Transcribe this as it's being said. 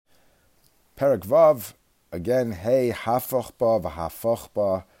Perek Vav, again, hey, Hafoch Bah, Hafoch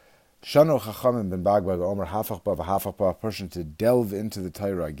Bah. Shano Chachamim ben Bagba Omer Hafoch Bah, Hafoch Bah, a person to delve into the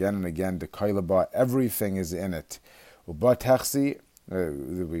Torah again and again, the Koila Bah, everything is in it. Uba Techsi,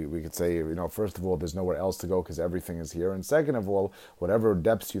 we could say, first of all, there's nowhere else to go because everything is here. And second of all, whatever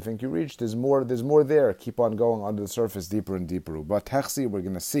depths you think you reach, there's more there. Keep on going under the surface deeper and deeper. Uba Techsi, we're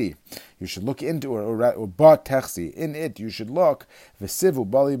going to see. You should look into it, Uba Techsi, in it, you should look, Vesivu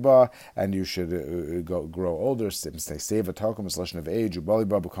Baliba, and you should grow older, say save a takum, a selection of age,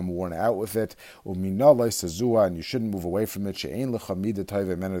 Ubaliba, become worn out with it, Umina Sazua, and you shouldn't move away from it, She'ein Lecha Mida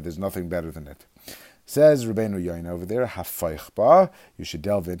Taiva Mena, there's nothing better than it. Says Rabbeinu Yain over there, Hafoch Bah, you should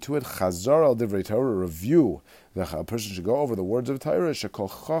delve into it. Chazar al divrei Torah, review. A person should go over the words of Torah. Shekol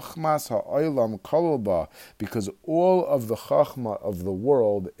chachmas ha'olam kolol ba, because all of the chachma of the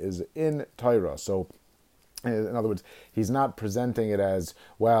world is in Torah. So, in other words, he's not presenting it as,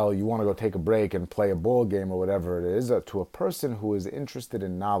 well, you want to go take a break and play a ball game or whatever it is, to a person who is interested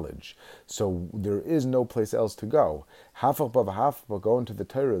in knowledge. So there is no place else to go. Hafoch Bah, Hafoch Bah, go into the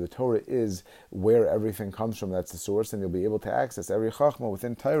Torah. The Torah is where everything comes from. That's the source, and you'll be able to access every chachma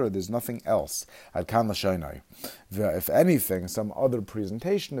within Torah. There's nothing else. Ad kan l'shaynai. If anything, some other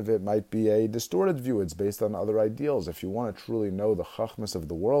presentation of it might be a distorted view. It's based on other ideals. If you want to truly know the chachmas of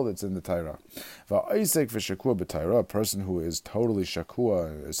the world, it's in the Torah. A person who is totally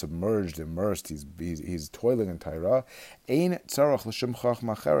shakua, submerged, immersed, he's toiling in Torah. Ein tzarach l'shem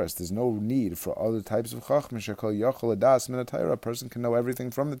chachma cheres. There's no need for other types of chachma. Shekol yachol adas min Torah. A person can know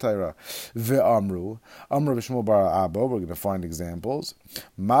everything from the Torah. Ve'amru b'shmuel bar Abba. We're going to find examples.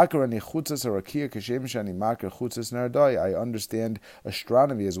 Makar ani chutzas harakia kashem shani makar chutzas nardai. I understand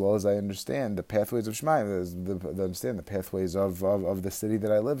astronomy as well as I understand the pathways of Shemayim. I understand the pathways of the city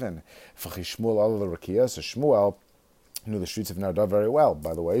that I live in. Shmuel al rakia. So Shmuel knew the streets of Narda very well.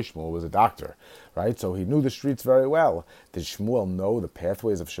 By the way, Shmuel was a doctor, right? So he knew the streets very well. Did Shmuel know the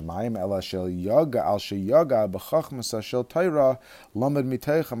pathways of Shemayim? Ela shel yaga al sheyaga b'chachmas shel Torah lamed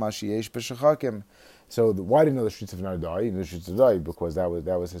miteicha ma sheyesh b'shechakim. So why did he know the streets of Narda? He knew the streets of Narda because that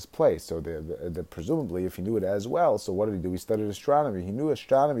was his place. So presumably, if he knew it as well, so what did he do? He studied astronomy. He knew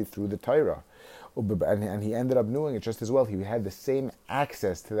astronomy through the Torah. And he ended up knowing it just as well. He had the same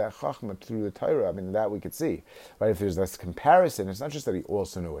access to that chachma through the Torah. I mean, that we could see, right? If there's this comparison, it's not just that he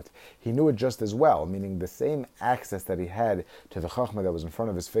also knew it. He knew it just as well, meaning the same access that he had to the chachma that was in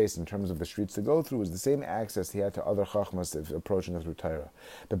front of his face in terms of the streets to go through was the same access he had to other chachmas approaching it through Torah.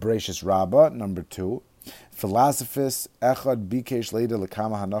 The Bereishis Rabbah, number 2. Philosophist Echad Bikesh Leda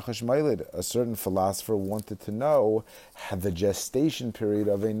Lekama Hanachash Mailid. A certain philosopher wanted to know the gestation period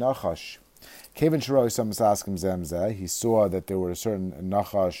of a nachash. Kevin Shiroi Samasaskim Zemzeh, he saw that there were certain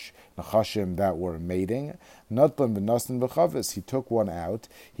nachashim that were mating. Nutlan v'nostin v'chavis, he took one out,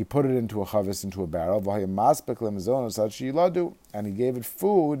 he put it into a chavis, into a barrel, and he gave it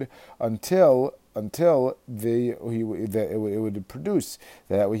food until it would produce.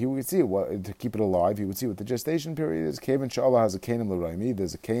 That he would see to keep it alive. He would see what the gestation period is. Kevin Shallah has a kanim l'raimi.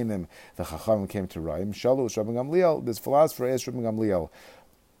 There's a kanim. The chacham came to Raim. Shalom Rabbi Gamliel. This philosopher asked Rabbi Gamliel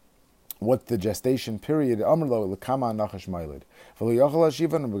what the gestation period. Amrlo l'kama nachash mailid. V'lo yachal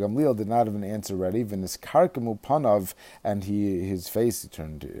hashivan. Rabbi Gamliel did not have an answer ready. V'nis karkamu panav, and his face he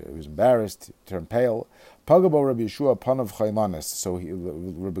was embarrassed, he turned pale. Pagabo Rabbi Yeshua panav chaylanis. So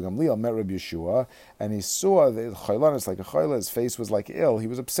Rabbi Gamliel met Rabbi Yeshua, and he saw the chaylanis like a chayla. His face was like ill. He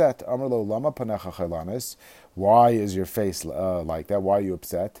was upset. Amrlo lama panecha chaylanis. Why is your face like that? Why are you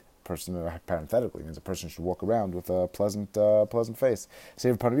upset? Person, parenthetically, means a person should walk around with a pleasant face.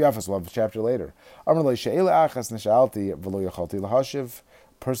 Save part of Yafas, we'll have a chapter later.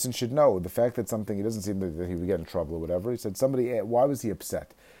 Person should know the fact that something, it doesn't seem that he would get in trouble or whatever. He said, why was he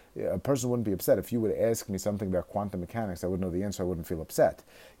upset? A person wouldn't be upset. If you would ask me something about quantum mechanics, I would know the answer, I wouldn't feel upset.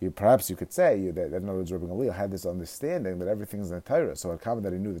 Perhaps you could say that, in other words, Rabbi Gamliel had this understanding that everything's in the Torah, so at comment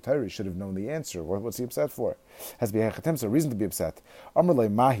that he knew the Torah, he should have known the answer. What's he upset for? Has to be a so reason to be upset. Amrlei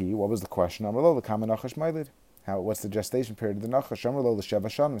Mahi, what was the question? Amrlo l'kama nachash mailid. What's the gestation period of the nachash? Amrlo l'sheva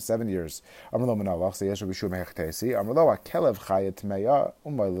shanim, 7 years. Amrlo menalach, say yes, Rabbi Shua mehechtesi. Amrlo akelev chayet tmeya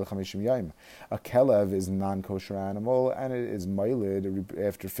umailid chamishim yaim. A kelev is a non-kosher animal, and it is mailid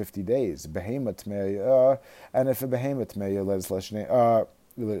after 50 days. Behemoth tmeya, and if a behemoth tmeya, let us l'shnei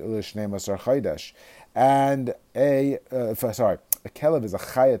masar chaydash. And A kelev is a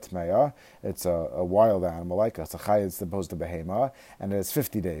chayat meya. It's a wild animal, like us. A chayat is opposed to behema, and it's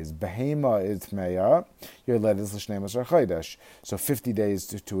 50 days. Behema is meya. Your led is l'shneimos chodesh. So 50 days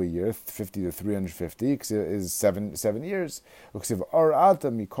to a year, 50 to 350 is seven years. So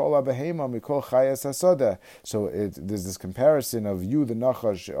there's this comparison of you, the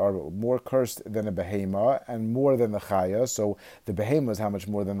nachash, are more cursed than a behema and more than the chaya. So the behema is how much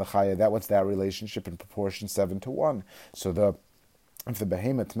more than the chaya. What's that relationship in proportion? 7-1. So if the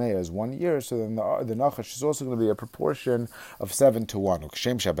behemoth tmeya is 1 year, so then the nachash is also going to be a proportion of 7-1.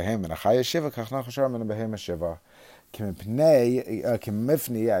 Ukshem shabehem and a chaya shiva kach nachashar and a behema shiva. Kimifnei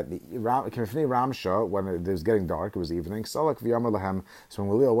Ramsha, when it was getting dark, it was evening. Salak v'yamar lahem. So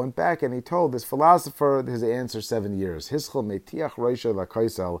when Galil went back and he told this philosopher his answer 7 years. Hischel metiach roisha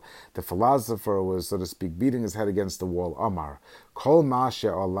lakaisel. The philosopher was, so to speak, beating his head against the wall. Amar kol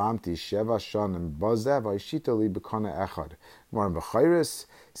mashe alamti sheva shanim bazev aishita li bekana echad. Gemara B'chayris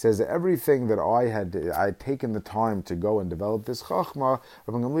says that everything that I'd taken the time to go and develop this chachma,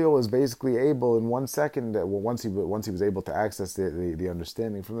 Rabbi Gamliel was basically able in 1 second. Once he was able to access the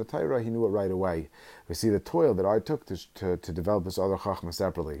understanding from the Torah, he knew it right away. We see the toil that I took to develop this other chachma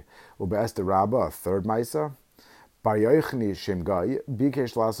separately. Ube'ester Rabbah, third Maisa. Somebody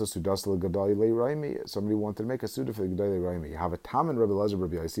wanted to make a suda for the Gedolei Raimi. Have a taman Rabbi Elazar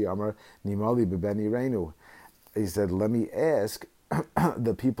Rabbi Yossi Amar Nimali Bebeni Reinu. He said, let me ask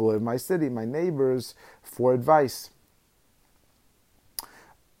the people of my city, my neighbors, for advice.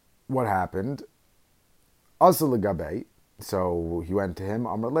 What happened? Asal Gabe. So he went to him.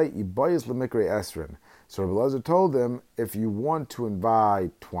 Amar lei ibayis lemikre esrin. So Rabbi Elazar told him, if you want to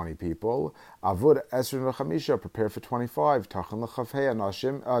invite 20 people, avud esrin v'chamisha, prepare for 25. Tachan l'chavei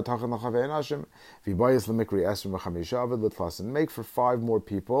anashim. V'bayis lemikre esrin v'chamisha avud l'tlasin. Make for 5 more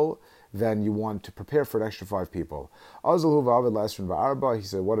people. Then you want to prepare for an extra 5 people. He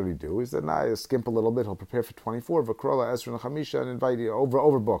said, what did he do? He said, skimp a little bit. He'll prepare for 24. V'krola esrin chamisha, and invite you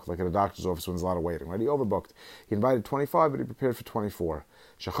overbooked, like at a doctor's office when there's a lot of waiting. Right? He overbooked. He invited 25, but he prepared for 24.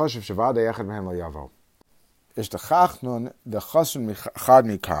 It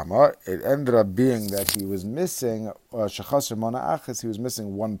ended up being that he was missing he was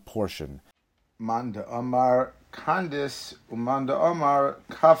missing one portion. Manda Amar Kandis Umanda Amar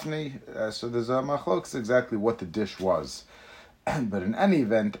Kafni. So there's a machlokes exactly what the dish was. But in any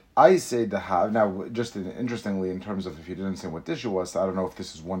event, I say to have, now just interestingly in terms of if he didn't say what dish it was, so I don't know if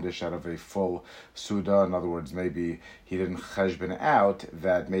this is one dish out of a full Suda. In other words, maybe he didn't cheshbon out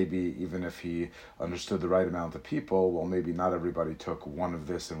that maybe even if he understood the right amount of people, well maybe not everybody took one of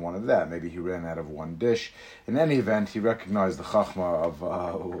this and one of that. Maybe he ran out of one dish. In any event, he recognized the chachma of,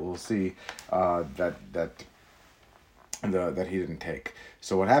 we'll see, that he didn't take.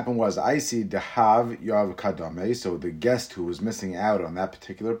 So what happened was, I see Dehav Yav Kadame, so the guest who was missing out on that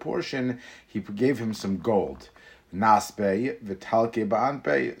particular portion, he gave him some gold. Naspe Vitalke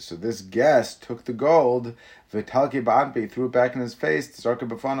Ba'anpe. So this guest took the gold, Vitalke Ba'anpe, threw it back in his face, Zarka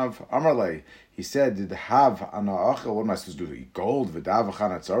B'fanav Amarle. He said, did have Ana'ach, what am I supposed to do? Eat gold? V'dav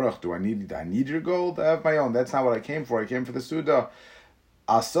Chanatzarach, do I need your gold? I have my own. That's not what I came for. I came for the Suda.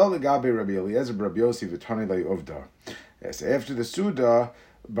 Asal Gabi Rabbi Eliezer Rabbi Yossi V'tani Lei Uvda. Yes, after the Suda,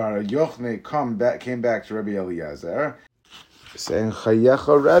 Bar Yochne came back to Rabbi Eliezer, saying,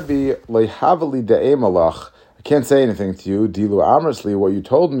 Chayecha Rabbi, Leihavali De'emalach. I can't say anything to you. Dilu Amrisli, what you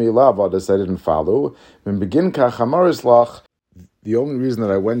told me, Lavadas, I didn't follow. Min begin kach Amarislach. The only reason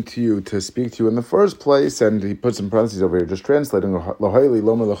that I went to you to speak to you in the first place, and he put some parentheses over here, just translating, I have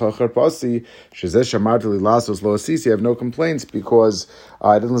no complaints because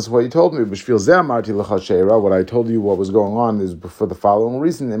I didn't listen to what you told me. What I told you, what was going on, is for the following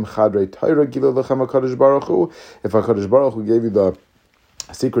reason. If HaKadosh Baruch Hu gave you the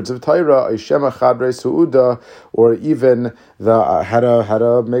secrets of Torah, Shema Chadre Suuda, or even the how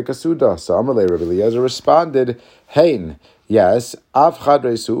to make a Suda. So Amalei Rabbi Eliezer responded, Hein. Yes, Av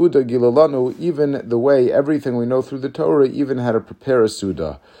Chadre Suuda Gilalanu, even the way everything we know through the Torah, even how to prepare a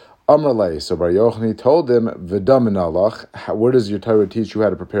Suda. Amrlei, so Bar Yochni told him, V'daminalach, where does your Torah teach you how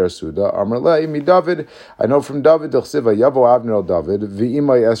to prepare a Suda? Amrlei, mi David, I know from David, D'chsiva Yavo Avner el David,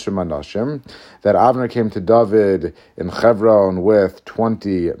 V'imay Esrim Anashim, that Avner came to David in Chevron with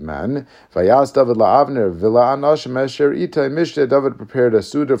 20 men. Vayas David la Avner, V'la Anashim Esher Itay Mishte, David prepared a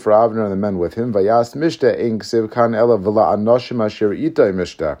Suda for Avner and the men with him. Vayas Mishte, in Ksiv Kan Ela, V'la Anashim Esher Itay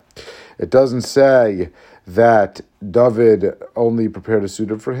Mishte. It doesn't say that David only prepared a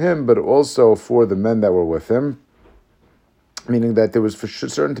suda for him, but also for the men that were with him. meaning that there was for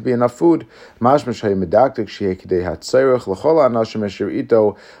certain to be enough food.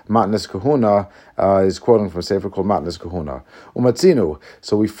 Is quoting from a sefer called Matnas Kahuna. Umatzinu.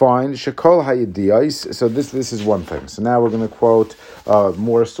 So we find Shekol Hayidiyais. So this is one thing. So now we're going to quote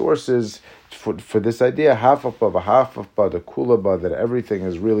more sources for this idea. Hafoch Bah, the Kula Bah, that everything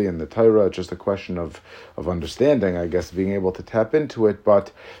is really in the Torah. It's just a question of understanding, I guess, being able to tap into it.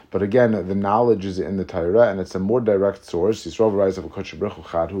 But again, the knowledge is in the Torah, and it's a more direct source. The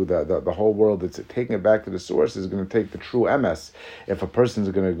whole world, it's taking it back to the source, is going to take the true MS. If a person is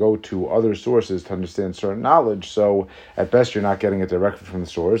going to go to other sources to understand certain knowledge, so at best you're not getting it directly from the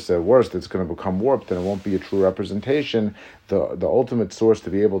source. At worst, it's going to become warped, and it won't be a true representation. The ultimate source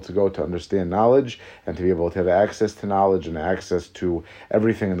to be able to go to understand knowledge and to be able to have access to knowledge and access to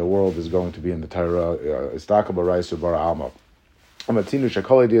everything in the world is going to be in the Torah. Istaka Baraisu Bara Alma. Amatinu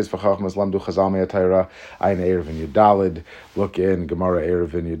Shakol ideas for Chachmas Lamdu Chazal Me'atayra Ayin Erevin Yudalid. Look in Gemara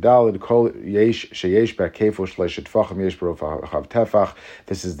Erevin Yudalid. Kol Yesh Sheyesh Ba'Kefo Shleishet Tefachim Yesh B'Rov Chav Tefach.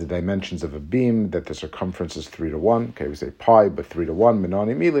 This is the dimensions of a beam, that the circumference is 3 to 1. Okay, we say pi, but 3 to 1.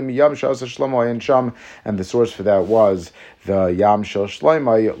 Minoni Milim Yam Shasa Shlomo Ayin Sham, and the source for that was the Yam Shel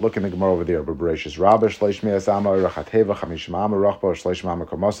Shlomo. Look in the Gemara over there. Bereshis Rabba Shleish Me'as Ama Rachateva Chamishim Ama Rachba Shleish Ama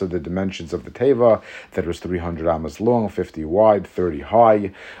Kamasa. The dimensions of the Teva that was 300 amas long, 50 wide, 30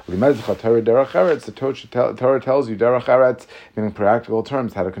 high. The Torah tells you derech eretz, meaning practical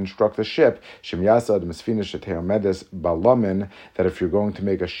terms, how to construct a ship. That if you're going to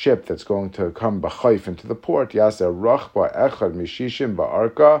make a ship that's going to come b'chayf into the port,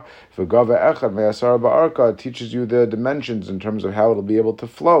 it teaches you the dimensions in terms of how it'll be able to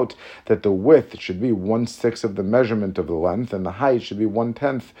float. That the width should be 1/6 of the measurement of the length, and the height should be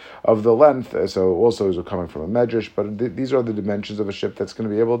 1/10 of the length. So also is coming from a medrash, but these are the dimensions of a ship that's going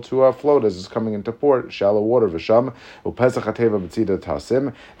to be able to float as it's coming into port. Shallow water, v'sham upesach hateva b'tzida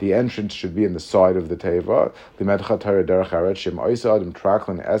tasim. The entrance should be in the side of the teva. Limedcha Torah derech eretz shem oisa adam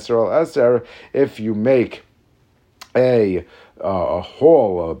traklin eser al eser. If you make a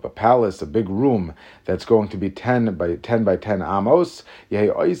hall, a palace, a big room that's going to be 10 by 10 amos,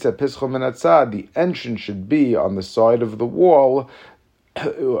 the entrance should be on the side of the wall.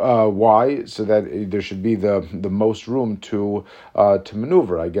 Why? So that there should be the most room to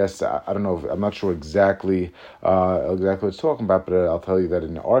maneuver. I guess I don't know. I'm not sure exactly what it's talking about, but I'll tell you that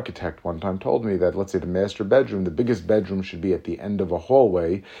an architect one time told me that, let's say, the master bedroom, the biggest bedroom should be at the end of a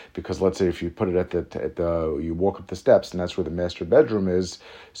hallway, because let's say if you put it at the you walk up the steps and that's where the master bedroom is.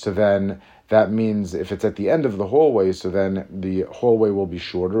 So then that means if it's at the end of the hallway, so then the hallway will be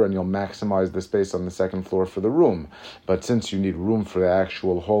shorter and you'll maximize the space on the second floor for the room. But since you need room for the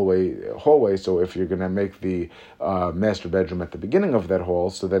actual hallway, so if you're going to make the master bedroom at the beginning of that hall,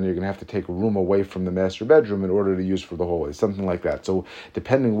 so then you're going to have to take room away from the master bedroom in order to use for the hallway, something like that. So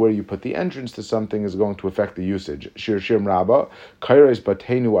depending where you put the entrance to something is going to affect the usage. Shir Shim Rabba, Kairos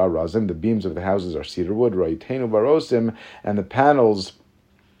Batenu Arazim, the beams of the houses are cedar wood, Raitenu Barosim, and the panels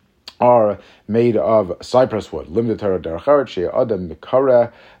are made of cypress wood. That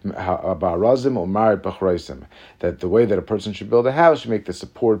the way that a person should build a house, you make the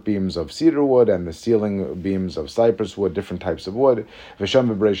support beams of cedar wood and the ceiling beams of cypress wood, different types of wood. That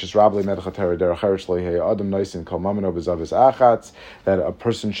a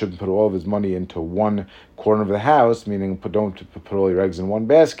person shouldn't put all of his money into one corner of the house, meaning don't put all your eggs in one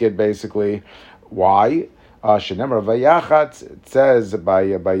basket, basically. Why? It says by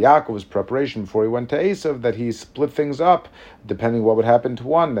Yaakov's preparation before he went to Esav that he split things up, depending what would happen to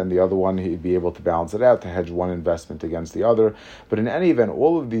one, then the other one he'd be able to balance it out, to hedge one investment against the other. But in any event,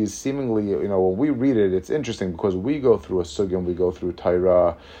 all of these seemingly, when we read it, it's interesting because we go through a sugya, we go through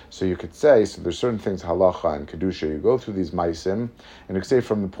Torah, so you could say, so there's certain things, halacha and kedusha, you go through these maisim, and you could say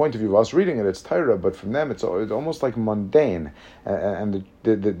from the point of view of us reading it, it's Torah, but from them it's almost like mundane. And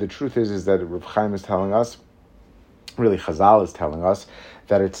the truth is that Rav Chaim is telling us, really Chazal is telling us,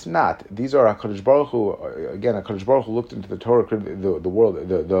 that it's not. These are HaKadosh Baruch Hu. Again, HaKadosh Baruch Hu looked into the Torah, the world,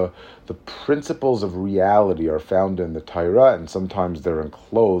 the principles of reality are found in the Torah, and sometimes they're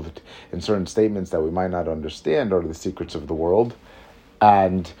enclosed in certain statements that we might not understand, or the secrets of the world.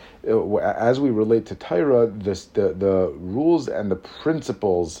 And as we relate to Torah, the rules and the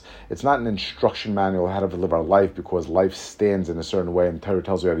principles, it's not an instruction manual how to live our life because life stands in a certain way and Torah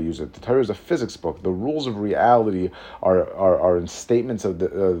tells you how to use it. The Torah is a physics book. The rules of reality are in statements of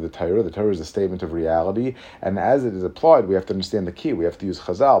the Torah. The Torah is a statement of reality, and as it is applied, we have to understand the key. We have to use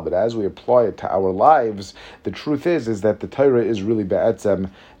Chazal, but as we apply it to our lives, the truth is that the Torah is really be'etzem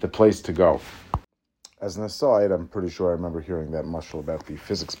the place to go. As an aside, I'm pretty sure I remember hearing that mashal about the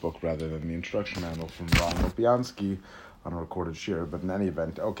physics book rather than the instruction manual from Ron Lopiansky on a recorded shir. But in any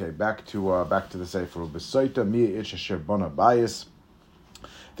event, okay, back to the sefer. B'soita mi ish asher bona bayis.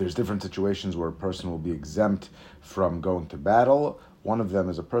 There's different situations where a person will be exempt from going to battle. One of them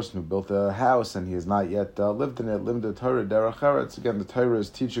is a person who built a house and he has not yet lived in it. Limda Torah derech eretz. Again, the Torah is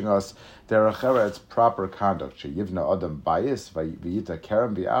teaching us derech eretz, proper conduct. Sheyivna adam bayis v'yita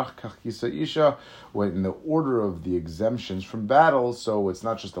kerem v'ach kach yisa isha. In the order of the exemptions from battle, so it's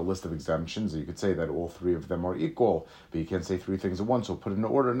not just a list of exemptions. You could say that all three of them are equal, but you can't say three things at once. So put it in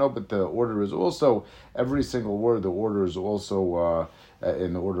order. No, but the order is also every single word. The order is also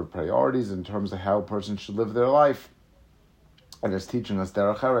in the order of priorities in terms of how a person should live their life. And it's teaching us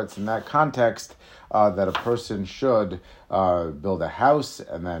derech eretz in that context that a person should build a house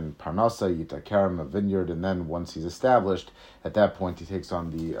and then parnasa, yita kerem, a vineyard, and then once he's established, at that point he takes on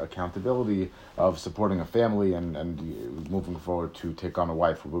the accountability of supporting a family and moving forward to take on a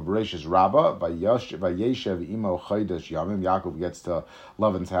wife. Bereshis Rabbah, vayeshev imo chaydash yamim. Yaakov gets to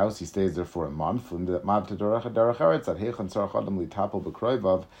Lavan's house. He stays there for a month. And the mad to derech eretz ad heichen tzarach adam litapel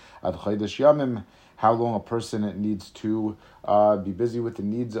b'kroivav ad chaydash yamim. How long a person needs to be busy with the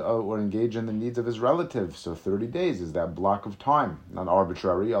needs or engage in the needs of his relatives. So 30 days is that block of time, not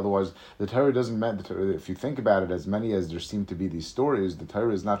arbitrary. Otherwise, the Torah doesn't mean, if you think about it, as many as there seem to be these stories, the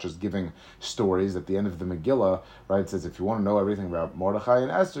Torah is not just giving stories at the end of the Megillah, right? It says if you want to know everything about Mordechai and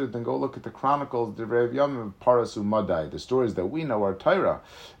Esther, then go look at the Chronicles, the Rev Yom, Parasu Madai. The stories that we know are Torah.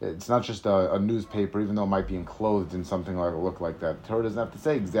 It's not just a newspaper, even though it might be enclosed in something like look like that. The Torah doesn't have to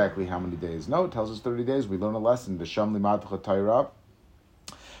say exactly how many days. No, it tells us 30 days. We learn a lesson. B'sham limadcha Torah.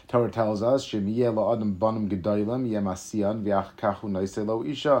 Torah tells us,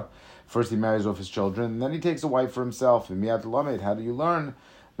 first he marries off his children, and then he takes a wife for himself. How do you learn?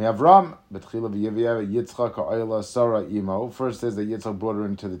 First says that Yitzchak brought her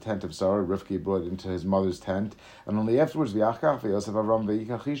into the tent of Sarah, Rivka brought into his mother's tent, and only afterwards, then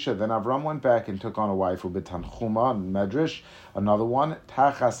Avram went back and took on a wife, Medrash, another one,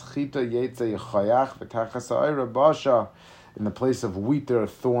 in the place of wheat there are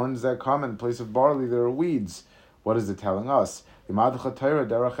thorns that come, in the place of barley there are weeds. What is it telling us? When it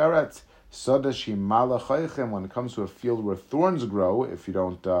comes to a field where thorns grow, if you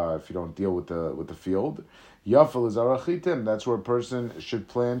don't deal with the field, yafel is arachitim. That's where a person should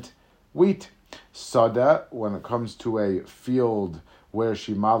plant wheat. Sada, when it comes to a field where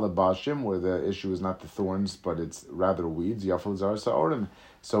shimala bashim, where the issue is not the thorns but it's rather weeds, yafel is arasaorim.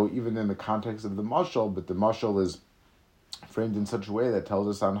 So even in the context of the mashal, but the mashal is framed in such a way that tells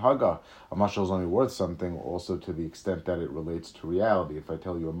us on Haga, a mashal is only worth something also to the extent that it relates to reality. If I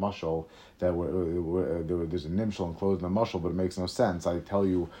tell you a mashal that there's a nimshal enclosed in a mashal, but it makes no sense. I tell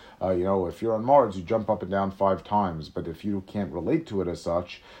you, if you're on Mars, you jump up and down 5 times, but if you can't relate to it as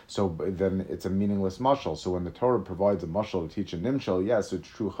such, so then it's a meaningless mashal. So when the Torah provides a mashal to teach a nimshal, yes, it's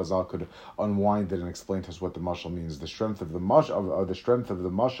true. Chazal could unwind it and explain to us what the mashal means. The strength of the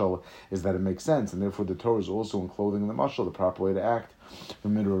mashal is that it makes sense, and therefore the Torah is also enclosing the mashal, the proper way to act.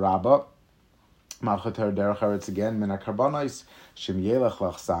 Remember Rabbah. Malchater derech eretz again, min akarbanais, shim yelech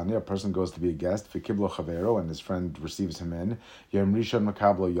lachsani, a person goes to be a guest, v'kiblo chavero, and his friend receives him in, yom rishon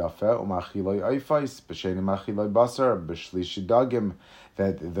makablo yafe, umachiloi oifais, b'sheni machiloi basar, b'shlishi dagim,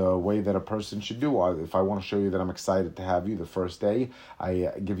 that the way that a person should do, if I want to show you that I'm excited to have you, the first day,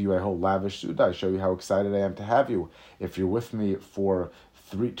 I give you a whole lavish suda, I show you how excited I am to have you. If you're with me for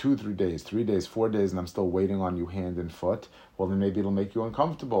 3 days, 4 days, and I'm still waiting on you hand and foot, well, then maybe it'll make you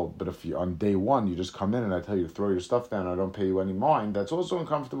uncomfortable. But if you on day 1, you just come in and I tell you to throw your stuff down and I don't pay you any mind, that's also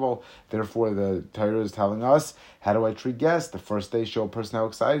uncomfortable. Therefore, the Torah is telling us, how do I treat guests? The first day, show a person how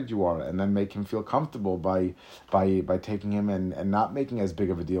excited you are, and then make him feel comfortable by taking him and not making as big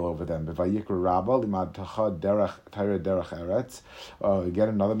of a deal over them. Again, another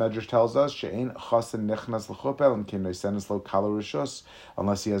medrash tells us,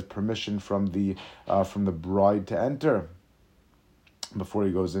 unless he has permission from the bride to enter before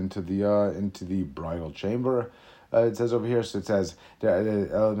he goes into the bridal chamber. It says over here, so it says, but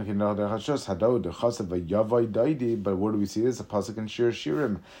where do we see this? A pasuk in Shir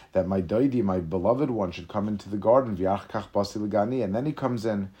Shirim, that my daidi, my beloved one, should come into the garden, and then he comes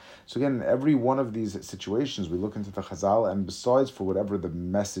in. So again, in every one of these situations, we look into the Chazal, and besides for whatever the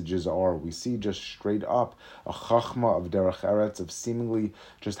messages are, we see just straight up a chachma of derech eretz, of seemingly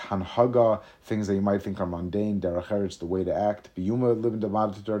just hanhaga, things that you might think are mundane, derech eretz, the way to act.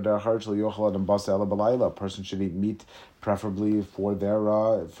 A person should eat meat, preferably for their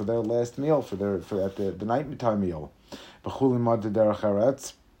last meal, at the nighttime meal. In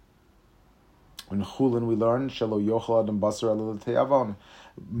Chulin we learn,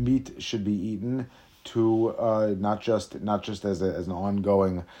 meat should be eaten to not just as an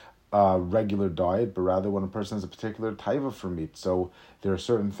ongoing regular diet, but rather when a person has a particular taiva for meat. So there are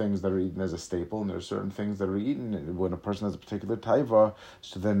certain things that are eaten as a staple, and there are certain things that are eaten when a person has a particular taiva,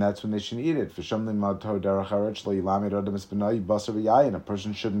 so then that's when they should eat it. A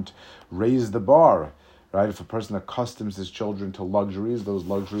person shouldn't raise the bar, right? If a person accustoms his children to luxuries, those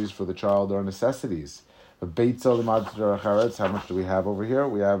luxuries for the child are necessities. How much do we have over here?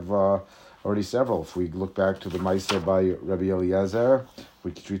 We have already several. If we look back to the Maaseh by Rabbi Eliezer,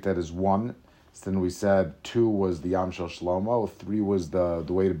 we can treat that as one. So then we said 2 was the Yam Shel Shlomo, 3 was the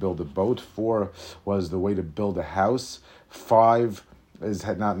way to build a boat, 4 was the way to build a house, 5 is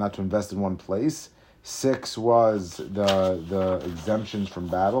not to invest in one place, 6 was the exemptions from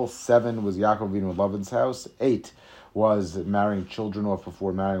battle, 7 was Yaakov Avinu Lavan's house, 8 was marrying children off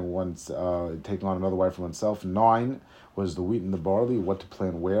before marrying taking on another wife for oneself, 9 was the wheat and the barley, what to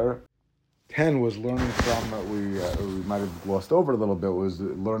plant where. 10 was learning from, we might have glossed over a little bit, was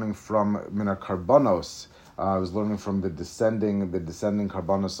learning from Mina Karbanos. I was learning from the descending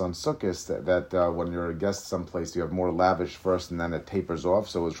Karbanos on Sukkot, that when you're a guest someplace, you have more lavish first and then it tapers off.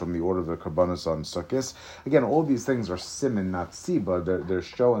 So it was from the order of the Karbanos on Sukkot. Again, all these things are siman, not siba. They're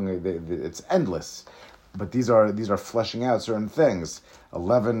showing, it's endless. But these are fleshing out certain things.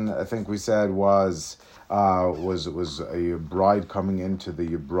 11, I think we said, was a bride coming into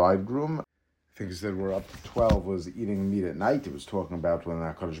the bridegroom. I think he said we're up to 12 was eating meat at night. It was talking about when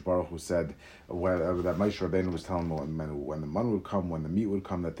HaKadosh Baruch Hu said that Moshe Rabbeinu was telling them when the man would come, when the meat would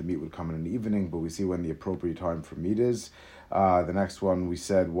come, that the meat would come in the evening, but we see when the appropriate time for meat is. The next one we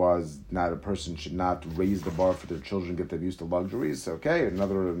said was not a person should not raise the bar for their children, get them used to luxuries. Okay,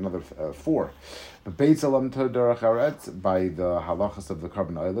 another 4. But Beitz Alam Derech Eretz, by the halachas of the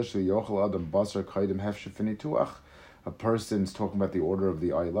Karban Eilish, the Yochel Adam Basar Kaidim Hefshefini Tuach. A person's talking about the order of the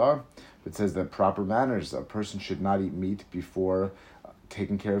Eilah. It says that proper manners, a person should not eat meat before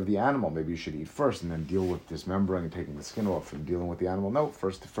taking care of the animal. Maybe you should eat first and then deal with dismembering and taking the skin off and dealing with the animal. No,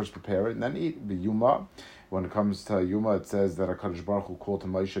 first prepare it and then eat. The Yuma, when it comes to Yuma, it says that HaKadosh Baruch Hu called to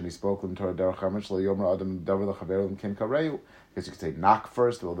Moshe and he spoke to him, Torah Derech HaMitzvah, Yomer Adam David LaChaverim Kin Kareu. I guess you could say knock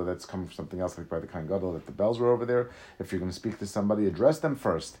first, although that's coming from something else, like by the Kohen Gadol, that the bells were over there. If you're going to speak to somebody, address them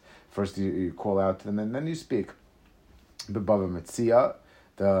first. First you call out to them and then you speak. The Bava Metzia,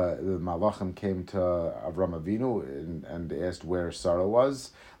 the Malachim came to Avram Avinu and asked where Sarah was.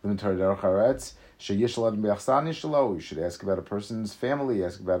 You should ask about a person's family,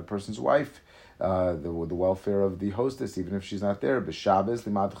 ask about a person's wife, the welfare of the hostess, even if she's not there.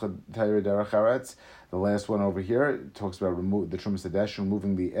 The last one over here talks about the Trumas Hadesh,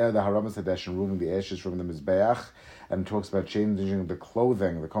 removing the Haramas Hadesh, removing the ashes from the Mizbeach, and talks about changing the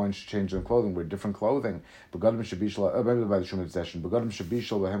clothing. The Kohen should change their clothing, wear different clothing. Begadim Shabishal, by the Trumas Hadesh, Begadim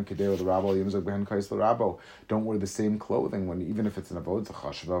Shabishal, Behem Kedei, the Rabbo, Yimzog Behem Kais the Rabbo. Don't wear the same clothing even if it's an avodah, it's a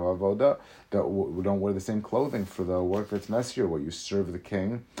chashav avodah. Don't wear the same clothing for the work that's messier, what you serve the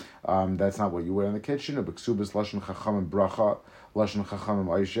king. That's not what you wear in the kitchen. Beksubas Lashon Chacham Bracha, Lashon Chacham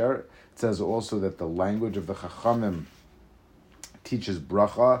Aisher. It says also that the language of the Chachamim teaches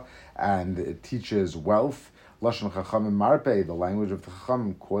bracha and it teaches wealth. Lashon Chachamim Marpe, the language of the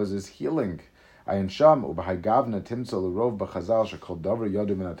Chachamim causes healing. Ayin Sham Ubahagavna Timtzol Urov B'Chazal Shekol Davar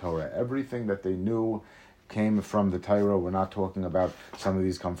Yodu Min HaTorah. Everything that they knew came from the Torah. We're not talking about, some of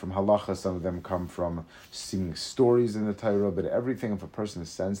these come from halacha, some of them come from seeing stories in the Torah, but everything, if a person is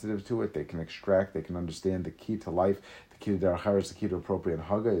sensitive to it, they can extract, they can understand the key to life, the key to derech eretz, the key to appropriate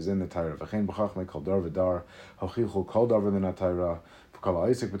haga is in the Torah. V'chein b'chachmei kol dar v'dar, hochichu kol dar v'min Torah, v'kol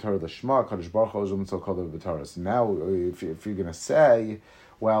ha'isek b'Torah l'shma, kadosh baruch hu ozum tzol kol dar v'Torah. So now, if you're going to say,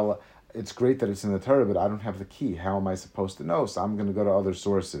 well, it's great that it's in the Torah, but I don't have the key. How am I supposed to know? So I'm going to go to other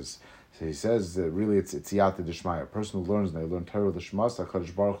sources. So he says that really it's Yata D'Shmaya. A person who learns and they learn Torah L'Shmas,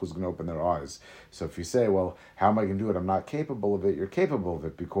 HaKadosh Baruch Hu is going to open their eyes. So if you say, well, how am I going to do it? I'm not capable of it. You're capable of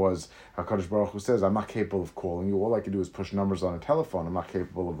it because HaKadosh Baruch Hu says, I'm not capable of calling you. All I can do is push numbers on a telephone. I'm not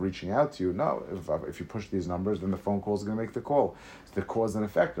capable of reaching out to you. No, if you push these numbers, then the phone call is going to make the call. So the cause and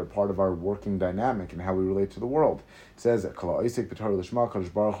effect are part of our working dynamic and how we relate to the world. It says, Learn Torah L'Shma,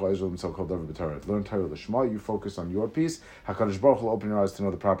 you focus on your piece. HaKadosh Baruch Hu will open your eyes to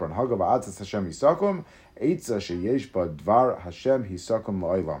know the proper and Hagav Atzas Hashem Hisakum, Eitza Sheyesh Ba Dvar Hashem Hisakum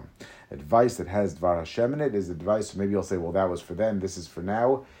La'olam. Advice that has Dvar Hashem in it is advice, so maybe you'll say, well, that was for then, this is for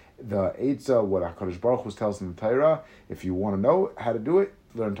now. The Eitza, what HaKadosh Baruch Hu tells in the Torah, if you want to know how to do it,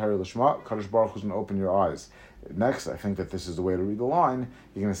 learn Torah L'Shma, HaKadosh Baruch Hu is going to open your eyes. Next, I think that this is the way to read the line.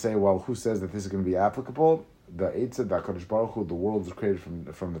 You're going to say, well, who says that this is going to be applicable? The Eitzah that HaKadosh Baruch Hu, the world was created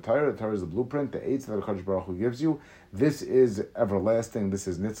from the Torah. The Torah is the blueprint. The Eitzah that HaKadosh Baruch Hu gives you, this is everlasting. This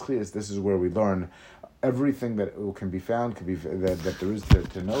is Nitzchias. This is where we learn everything that can be found, that there is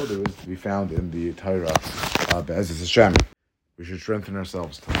to know, there is to be found in the Torah. Be'ezus Hashem. We should strengthen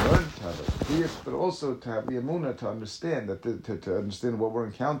ourselves to learn, to have a biyut, but also to have the emunah, to understand to understand what we're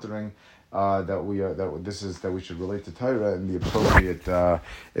encountering. That we should relate to Torah in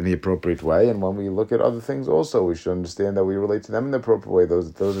the appropriate way, and when we look at other things, also we should understand that we relate to them in the appropriate way.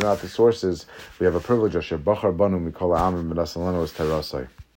 Those are not the sources. We have a privilege. Asher bachar banu mikol ha'amim v'nasalanu es Torasai.